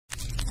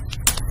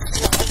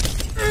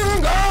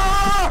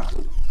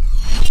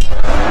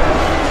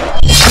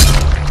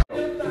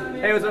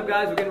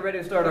guys, we're getting ready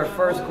to start our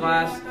first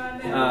class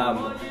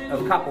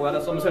of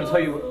Capoeira, so I'm just going to tell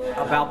you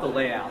about the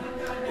layout.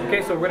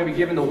 Okay, so we're going to be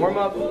giving the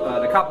warm-up,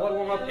 the Capoeira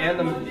warm-up and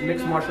the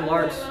mixed martial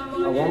arts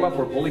warm-up,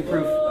 or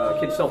bully-proof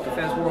kids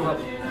self-defense warm-up,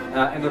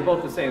 and they're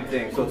both the same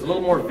thing. So it's a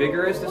little more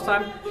vigorous this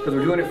time because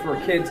we're doing it for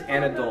kids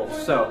and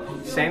adults. So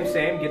same,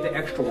 get the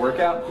extra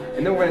workout,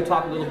 and then we're going to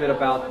talk a little bit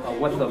about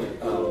what the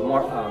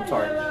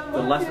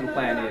lesson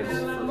plan is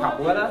for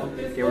Capoeira.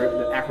 Okay,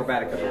 the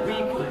acrobatic of the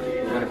week.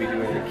 We're going to be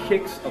doing the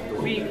kicks of the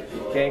week.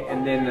 Okay,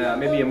 and then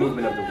maybe a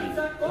movement of the week.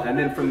 And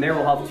then from there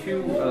we'll have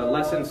 2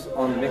 lessons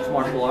on the mixed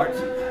martial arts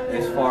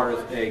as far as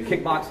a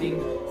kickboxing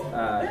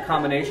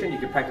combination. You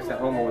can practice at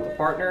home or with a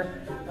partner.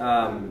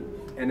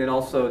 And then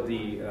also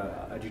the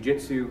a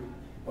jiu-jitsu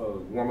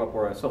warm-up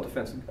or a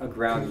self-defense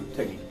ground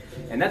technique.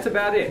 And that's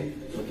about it.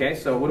 Okay,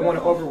 so we don't want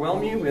to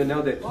overwhelm you. We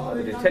know that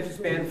the attention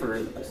span for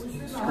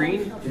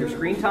your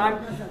screen time,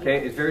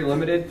 okay, is very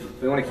limited.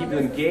 We want to keep you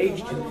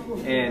engaged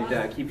and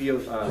keep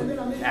you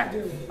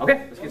active.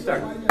 Okay, let's get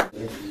started.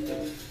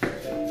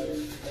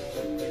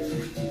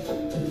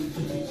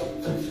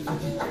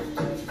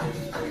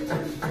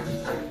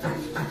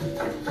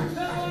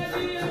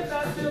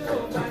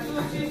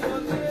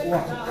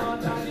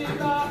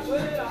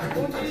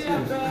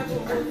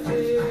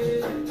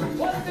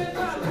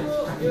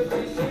 Eu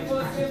deixei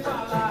você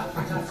falar,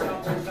 na sua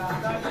boca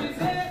pra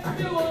dizer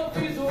que o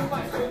ouvido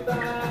vai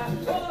escutar.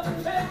 Eu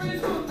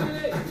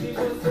escutei que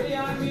você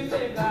ia me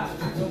pegar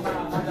numa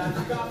roda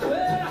de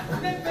capoeira,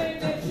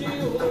 dependente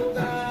do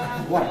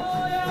lugar.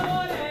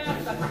 Olha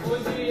essa,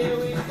 hoje eu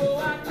estou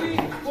aqui,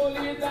 vou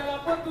lhe dar a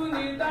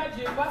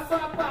oportunidade, passo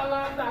a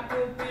palavra a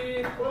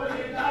cumprir. Vou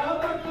lhe dar a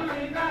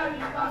oportunidade,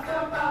 passo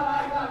a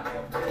palavra a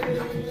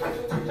cumprir.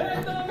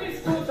 Então me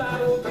escuta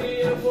o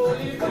que eu vou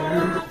lhe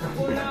falar,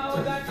 por na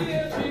roda que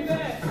eu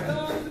tiver,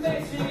 não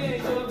deixe em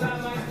jogar,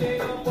 mas quem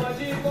não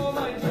pode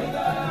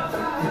comandinga,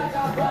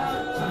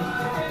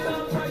 quem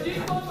não pode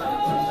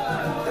comandinga,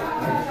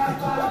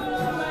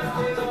 mas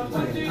quem não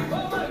pode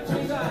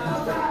comandinga, não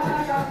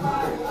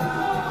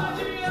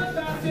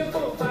adianta ser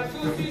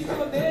fofaco se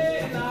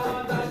esconder na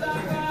roda da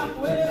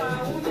capoeira,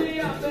 um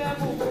dia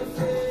pego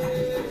você.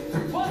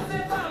 Você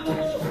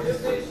falou, eu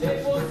deixei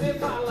você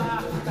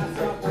falar, da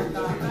sua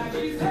boca pra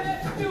dizer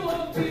que o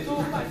ouvido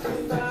vai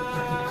escutar.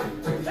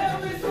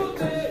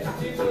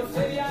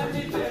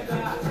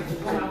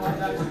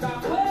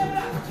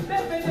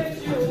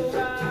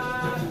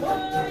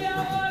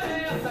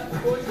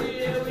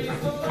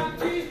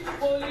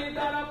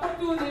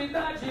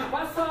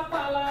 Passa a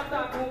palavra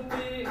a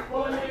cumprir.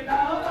 Vou lhe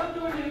dar a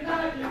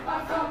oportunidade,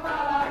 passa a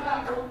palavra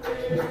a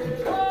cumprir.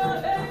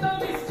 Então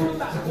me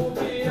escuta o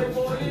que eu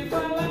vou lhe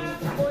falar.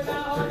 Foi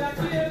na hora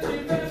que eu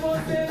tiver,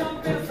 você não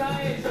pensa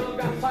em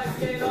jogar. Mas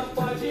quem não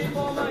pode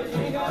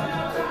comandinga, mas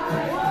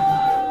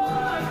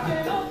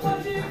quem não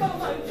pode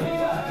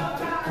comandinga,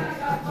 mas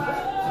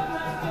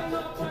quem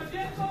não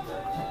pode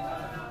comandinga.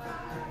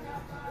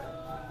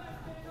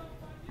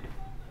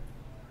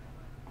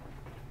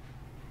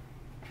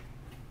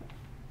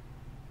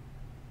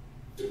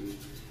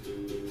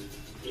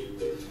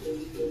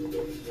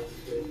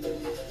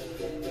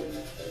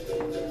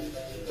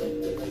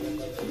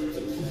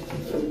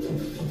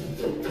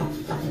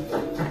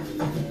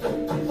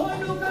 Foi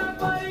no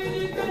capoeira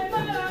de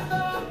treinar a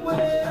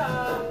capoeira.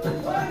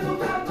 Foi no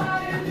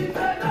capoeira de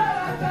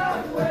treinar a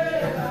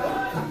capoeira.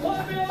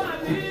 Foi meu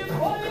amigo,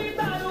 vou lhe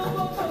dar um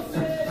bom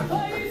conselho.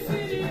 Foi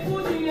ensinar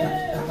o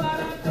dinheiro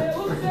para ter o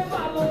seu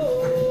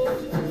valor.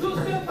 Do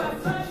seu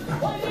passado,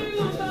 foi de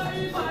luta e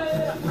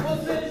maneira.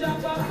 Você já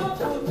passou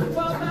por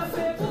falta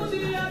segunda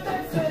e a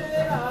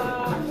terceira.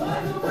 Foi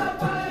no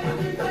capoeira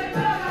de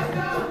treinar a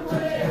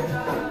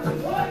capoeira.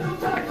 Foi no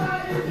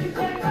capoeira de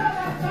treinar a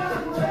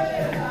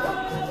capoeira.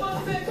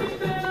 Você que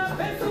treina,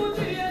 pensa o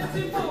dia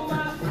se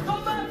formar.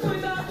 Toma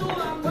cuidado,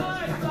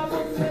 rapaz, pra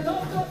você não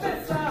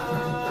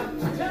tropeçar.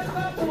 É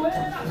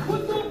capoeira,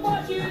 muito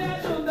pode lhe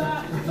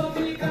ajudar. Só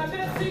me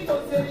cabeça e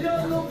conselho,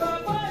 eu nunca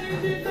pare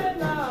de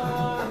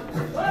treinar.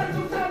 Foi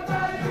no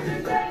capoeira de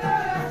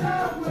treinar a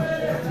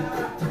capoeira.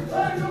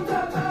 Foi no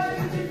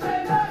capoeira de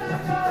treinar a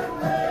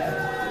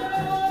capoeira.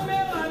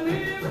 Meu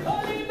amigo,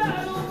 vou lhe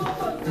dar um bom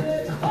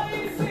conselho. Foi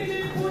ensine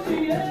o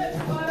dinheiro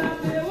para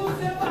ter o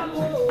seu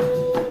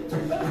valor.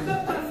 No seu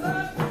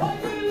passado, foi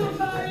de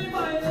luta e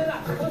maneira.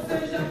 Você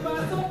já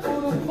passou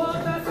por um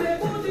volta,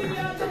 segunda e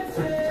a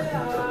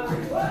terceira.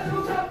 Foi no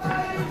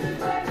capoeira de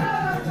treinar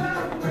a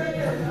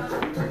capoeira.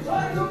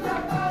 Foi no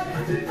capoeira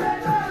de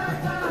treinar a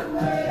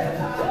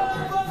capoeira.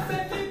 Você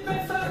que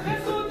pensa,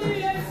 pensa o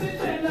dia em se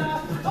treinar.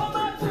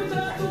 Toma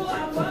cuidado,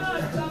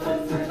 rapaz, pra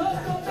você não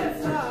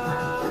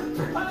tropeçar.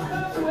 A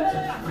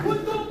capoeira,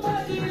 muito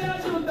pode lhe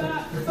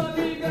ajudar. Só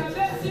liga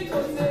desse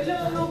conselho,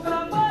 eu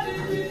nunca pare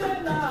de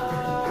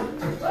treinar.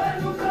 Foi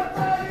no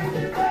capoeira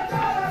de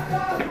treinar a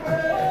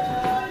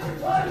capoeira.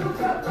 Foi no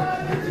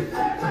capoeira de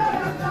treinar a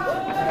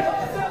capoeira.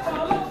 Você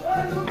falou,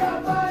 foi no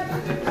capoeira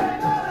de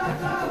treinar a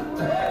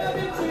capoeira. Eu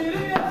me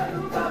tirei, foi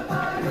no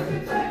capoeira de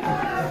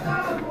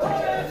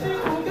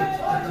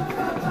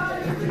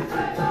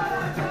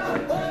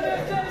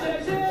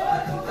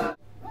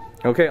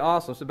Okay,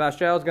 awesome.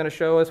 Sebastião is going to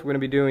show us. We're going to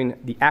be doing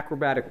the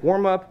acrobatic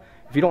warm-up.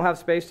 If you don't have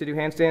space to do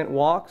handstand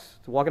walks,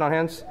 to walking on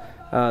hands,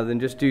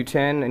 then just do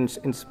 10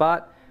 in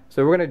spot.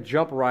 So we're going to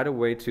jump right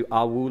away to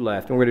awu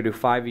left, and we're going to do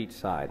 5 each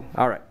side.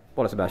 All right.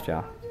 Bora,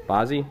 Sebastião.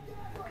 Base,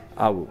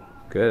 awu.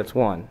 Good, that's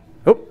 1.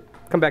 Oh,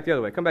 come back the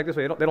other way. Come back this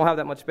way. They don't have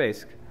that much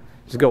space.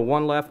 Just go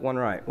 1 left, 1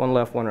 right. 1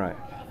 left, 1 right.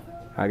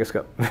 All right, let's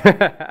go.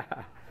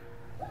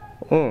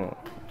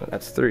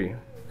 That's 3.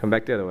 Come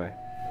back the other way.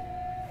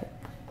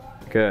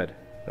 Good.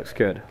 Looks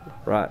good.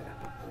 Right.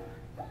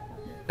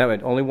 That way.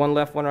 Only 1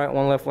 left, 1 right,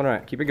 1 left, 1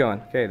 right. Keep it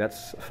going. Okay,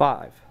 that's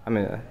 5.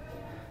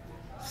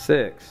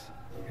 6.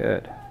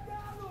 Good.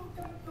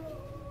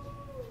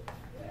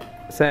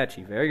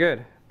 Sachi. Very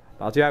good.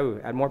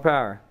 Baltiawu. Add more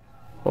power.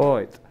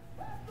 8.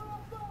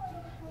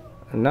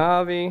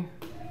 9.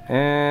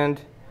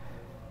 And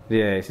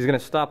 10. He's going to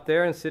stop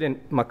there and sit in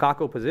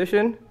macaco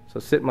position. So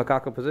sit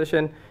macaco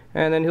position.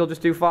 And then he'll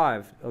just do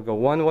 5. He'll go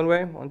one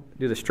way.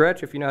 Do the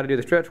stretch if you know how to do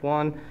the stretch.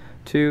 1,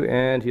 2,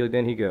 and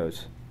then he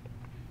goes.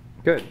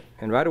 Good.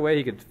 And right away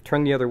he could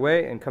turn the other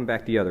way and come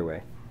back the other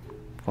way.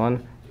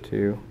 1,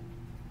 2,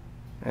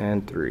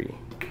 and 3.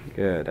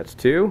 Good. That's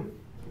 2.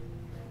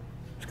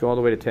 Let's go all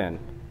the way to 10.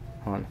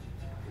 1,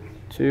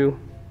 2,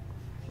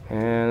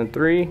 and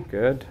 3.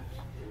 Good.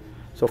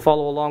 So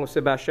follow along with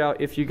Sebastião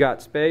if you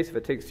got space. If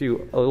it takes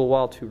you a little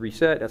while to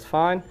reset, that's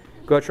fine.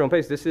 Go at your own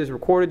pace. This is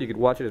recorded. You could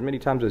watch it as many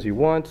times as you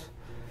want.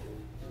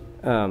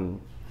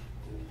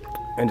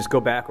 And just go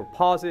back or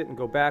pause it and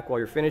go back while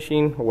you're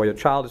finishing or while your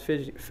child is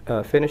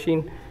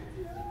finishing.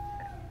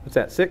 What's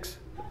that, 6?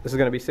 This is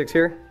going to be 6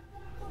 here.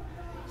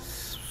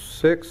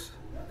 6.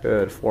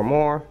 Good. 4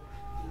 more.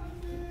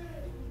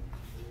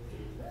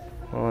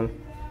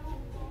 1,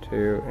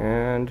 2,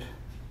 and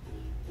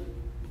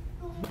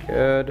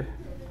good.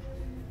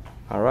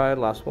 All right,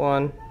 last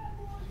one.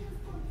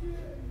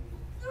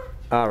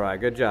 All right,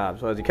 good job.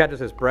 So as he catches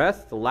his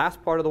breath, the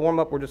last part of the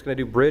warm-up, we're just going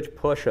to do bridge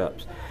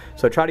push-ups.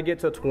 So try to get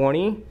to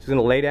 20. He's going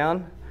to lay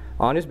down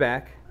on his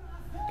back,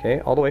 okay,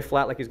 all the way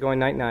flat like he's going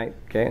night-night,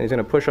 okay, and he's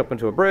going to push up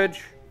into a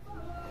bridge.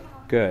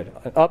 Good.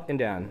 Up and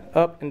down,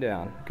 up and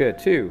down. Good.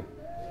 2.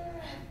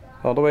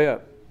 All the way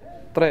up.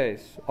 3.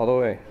 All the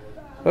way.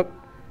 Up.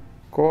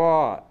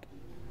 4.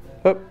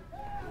 Up.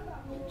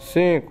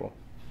 5.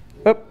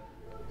 Up.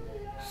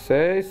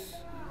 6.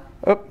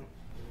 Up.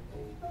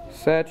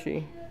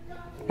 7.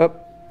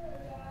 Up.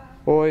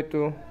 8.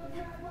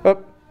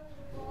 Up.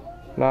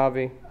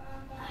 9.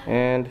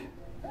 And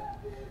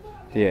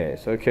 10.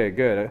 Okay,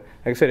 good.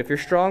 Like I said, if you're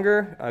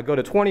stronger, go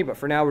to 20, but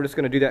for now we're just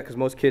going to do that because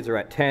most kids are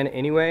at 10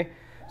 anyway.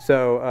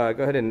 So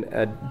go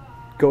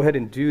ahead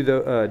and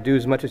do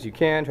as much as you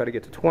can. Try to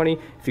get to 20.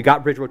 If you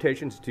got bridge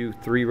rotations, do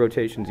 3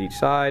 rotations each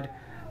side.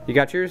 You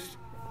got yours?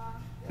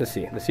 Let's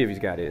see if he's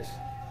got his.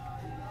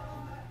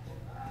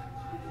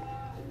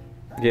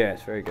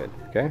 Yes, very good.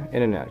 Okay,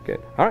 in and out, good.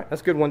 All right,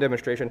 that's good, one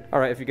demonstration. All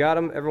right, if you got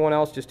them, everyone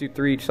else just do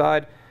 3 each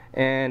side.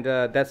 And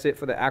that's it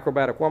for the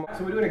acrobatic warm-up.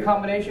 So we're doing a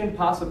combination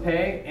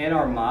passe and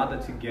armada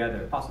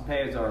together.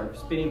 Passe is our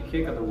spinning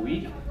kick of the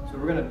week. So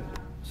we're going to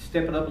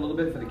step it up a little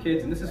bit for the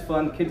kids. And this is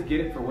fun. Kids get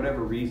it for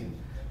whatever reason.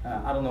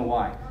 I don't know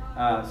why.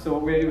 So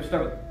what we're going to do is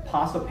start with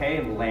passe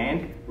and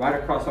land right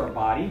across our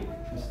body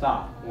and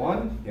stop.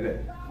 1, get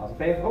it.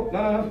 Passe. Oh,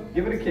 no.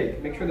 Give it a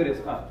kick. Make sure that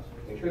it's up.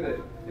 Make sure that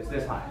it's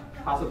this high.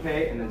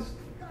 Passe and then...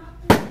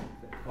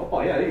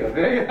 Oh, yeah, there you go.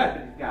 Very good.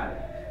 Got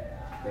it.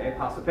 Okay,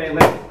 passe,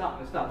 let it stop.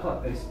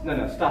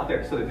 No, stop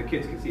there so that the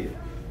kids can see it.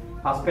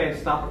 Passe,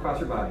 stop across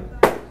your body.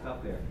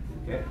 Stop there.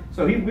 Okay,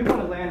 so we want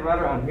to land right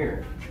around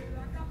here.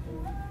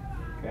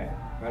 Okay,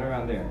 right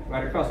around there,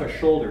 right across our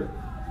shoulder.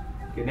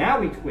 Okay, now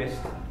we twist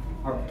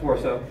our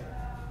torso.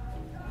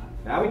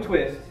 Now we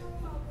twist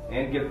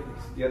and give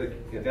the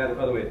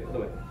other way,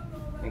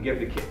 and give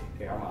the kick.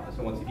 Okay, armada.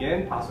 So once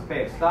again,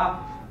 passe,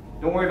 stop.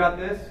 Don't worry about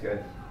this.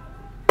 Good.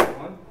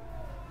 1.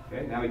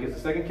 Okay, now he gets the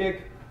second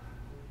kick.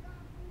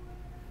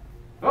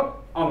 Oh,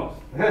 almost.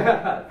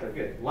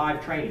 Good.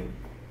 Live training.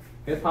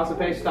 Good.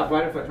 Passe, stop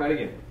right in front. Try it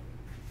again.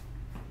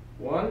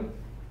 1.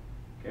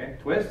 Okay.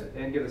 Twist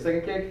and give the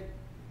second kick.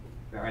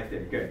 Right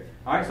there. Good.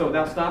 All right. So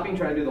without stopping,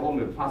 try to do the whole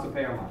move. Passe,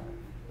 armada.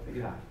 Take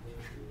it high.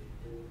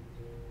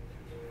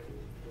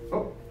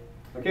 Oh.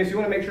 Okay. So you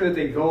want to make sure that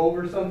they go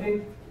over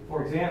something.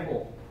 For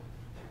example,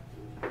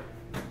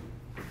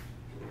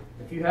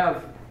 if you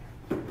have,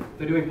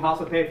 they're doing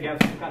passe, if you have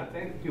some kind of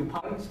thing, do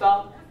 1,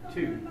 stop,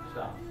 2,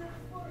 stop.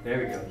 There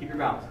we go. Keep your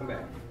balance. Come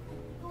back.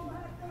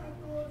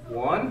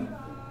 1,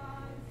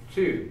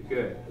 2.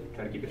 Good.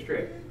 Try to keep it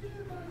straight.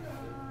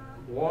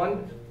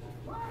 1,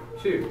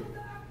 2.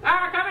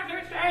 Come on, keep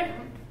it straight.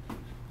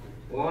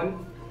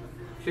 1,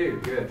 2.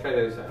 Good. Try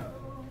the other side.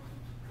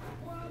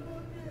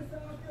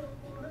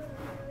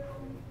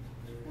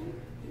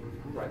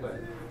 Right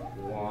leg.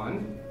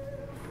 1,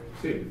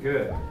 2.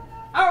 Good.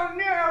 Oh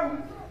no!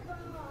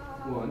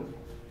 1,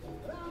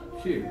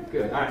 2.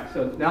 Good. All right.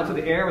 So now to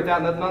the air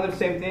without nothing on it.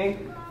 Same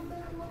thing.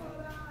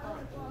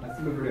 That's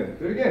the move we're doing.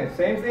 Do it again.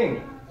 Same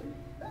thing.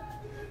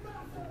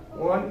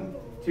 1,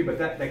 2. But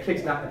that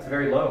kick's not. It's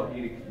very low.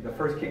 The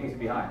first kick needs to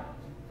be high.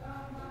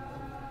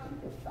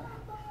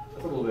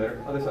 That's a little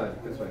better. Other side,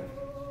 this way.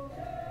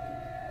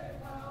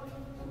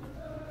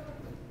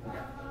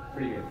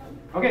 Pretty good.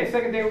 Okay,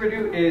 second thing we're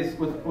gonna do is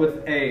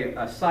with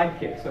a side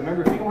kick. So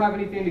remember, if you don't have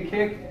anything to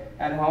kick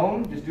at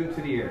home, just do it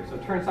to the ear. So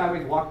turn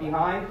sideways, walk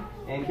behind,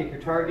 and kick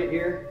your target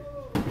here.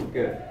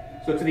 Good.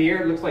 So to the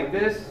ear, it looks like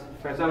this.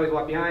 Turn sideways,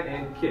 walk behind,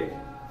 and kick.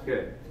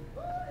 Good.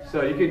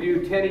 So you could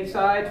do 10 each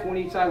side,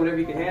 20 each side, whatever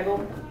you can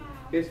handle.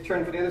 Just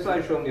turn for the other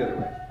side, show them the other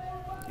way.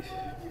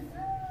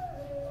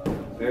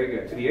 Very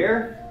good. To the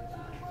air.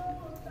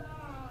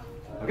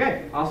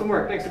 Okay, awesome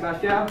work. Thanks,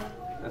 Sebastian.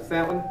 That's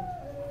that one.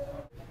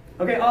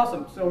 Okay,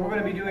 awesome. So we're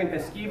going to be doing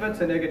esquiva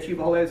to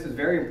negativa hole. This is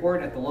very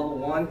important at the level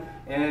 1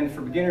 and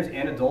for beginners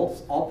and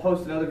adults. I'll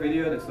post another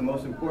video that's the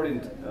most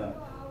important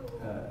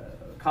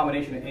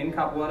combination in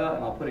capoeira,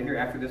 and I'll put it here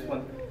after this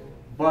one.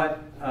 But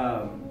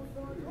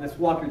let's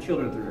walk your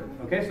children through it.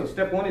 Okay, so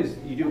step 1 is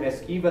you do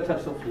esquiva,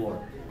 touch the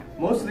floor.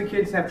 Most of the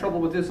kids have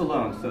trouble with this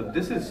alone, so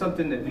this is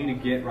something that we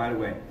need to get right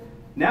away.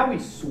 Now we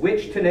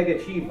switch to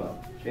negativa,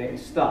 okay, and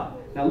stop.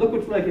 Now look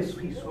which leg he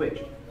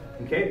switched.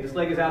 Okay, this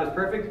leg is out is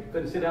perfect. Go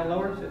ahead and sit down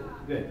lower. Sit.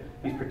 Good.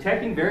 He's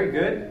protecting, very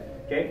good.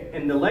 Okay,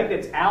 and the leg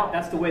that's out,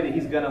 that's the way that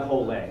he's gonna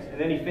hold legs. And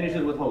then he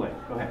finishes with whole leg.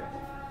 Go ahead.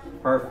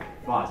 Perfect.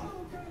 Bossy.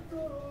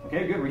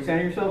 Okay, good.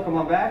 Recenter yourself. Come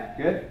on back.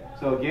 Good.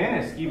 So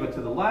again, esquiva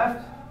to the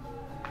left.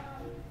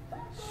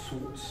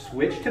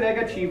 Switch to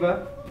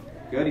negativa.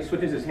 Good. He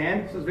switches his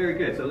hand. This is very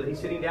good. So he's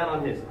sitting down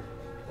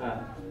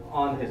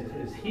on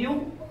his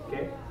heel.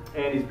 Okay,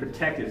 and he's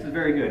protected. This is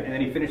very good. And then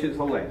he finishes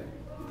whole leg.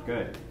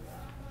 Good.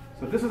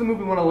 So this is the move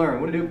we want to learn.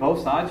 We're going to do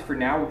both sides. For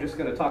now, we're just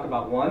going to talk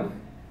about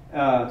one.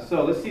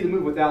 So let's see the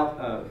move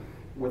without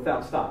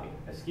stopping.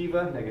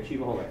 Esquiva,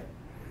 negativa, whole leg.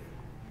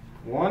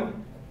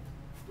 1,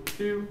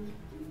 2,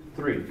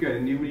 3. Good.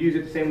 And you would use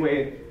it the same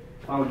way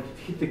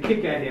to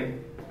kick at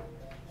him.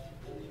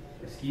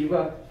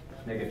 Esquiva,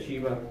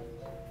 negativa,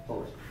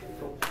 whole leg.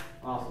 Cool.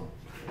 Awesome.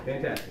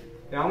 Fantastic.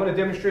 Now I'm going to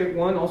demonstrate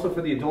one also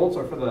for the adults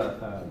or for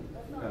the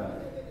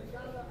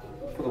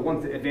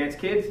ones that advanced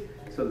kids.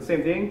 So the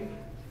same thing.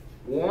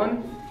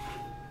 1,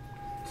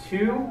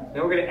 2. Now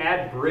we're going to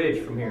add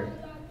bridge from here.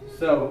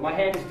 So my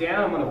hand is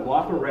down. I'm going to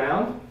walk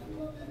around,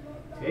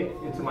 okay,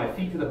 into my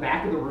feet to the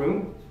back of the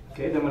room.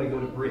 Okay, then I'm going to go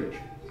to bridge.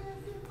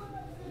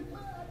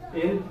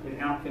 In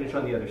and out. Finish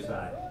on the other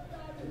side.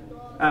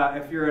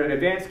 If you're an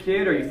advanced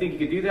kid or you think you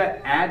could do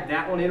that, add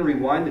that one in.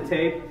 Rewind the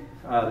tape,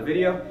 the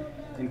video,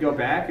 and go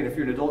back. And if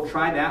you're an adult,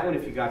 try that one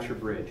if you got your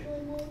bridge.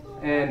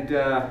 And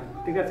I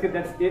think that's good.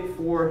 That's it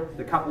for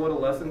the capoeira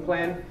lesson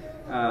plan.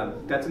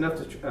 That's enough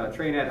to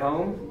train at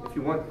home. If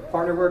you want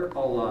partner work,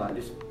 I'll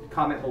just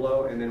comment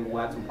below and then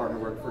we'll add some partner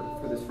work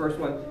for this first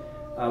one.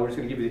 We're just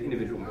going to give you the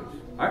individual moves.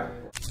 All right?